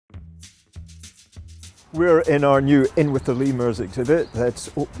We're in our new In With the Lemurs exhibit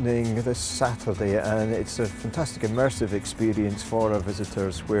that's opening this Saturday, and it's a fantastic immersive experience for our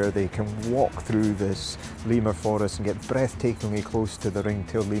visitors where they can walk through this lemur forest and get breathtakingly close to the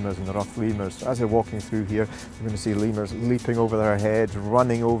ring-tailed lemurs and the rough lemurs. So as they're walking through here, you're going to see lemurs leaping over their heads,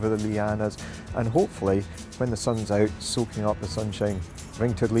 running over the lianas, and hopefully when the sun's out, soaking up the sunshine.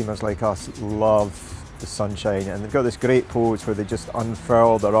 Ring-tailed lemurs like us love the sunshine, and they've got this great pose where they just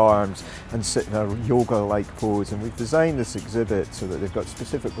unfurl their arms and sit in a yoga-like pose. And we've designed this exhibit so that they've got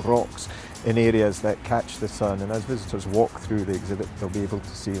specific rocks in areas that catch the sun, and as visitors walk through the exhibit they'll be able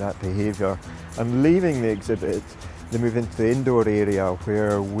to see that behaviour. And leaving the exhibit, they move into the indoor area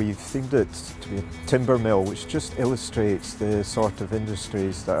where we've themed it to be a timber mill, which just illustrates the sort of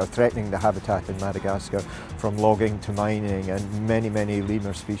industries that are threatening the habitat in Madagascar, from logging to mining, and many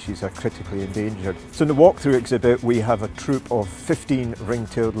lemur species are critically endangered. So in the walkthrough exhibit we have a troop of 15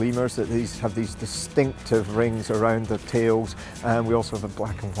 ring-tailed lemurs that have these distinctive rings around their tails, and we also have a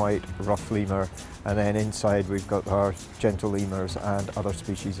black and white rough lemur, and then inside we've got our gentle lemurs and other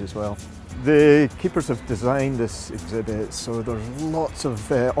species as well. The keepers have designed this exhibit so there's lots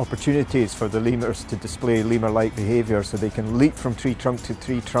of opportunities for the lemurs to display lemur-like behaviour, so they can leap from tree trunk to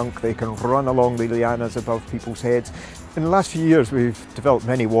tree trunk, they can run along the lianas above people's heads. In the last few years we've developed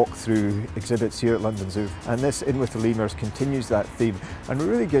many walk-through exhibits here at London Zoo, and this In With the Lemurs continues that theme and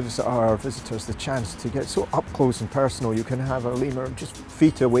really gives our visitors the chance to get so up close and personal. You can have a lemur just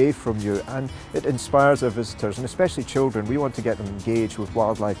feet away from you, and it inspires our visitors, and especially children. We want to get them engaged with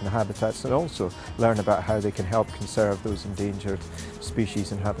wildlife and habitats and also learn about how they can help conserve those endangered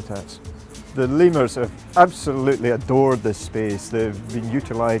species and habitats. The lemurs have absolutely adored this space. They've been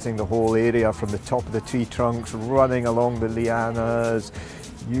utilising the whole area from the top of the tree trunks, running along the lianas,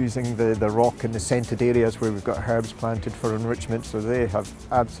 using the rock in the scented areas where we've got herbs planted for enrichment. So they have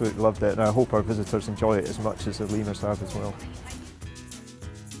absolutely loved it, and I hope our visitors enjoy it as much as the lemurs have as well.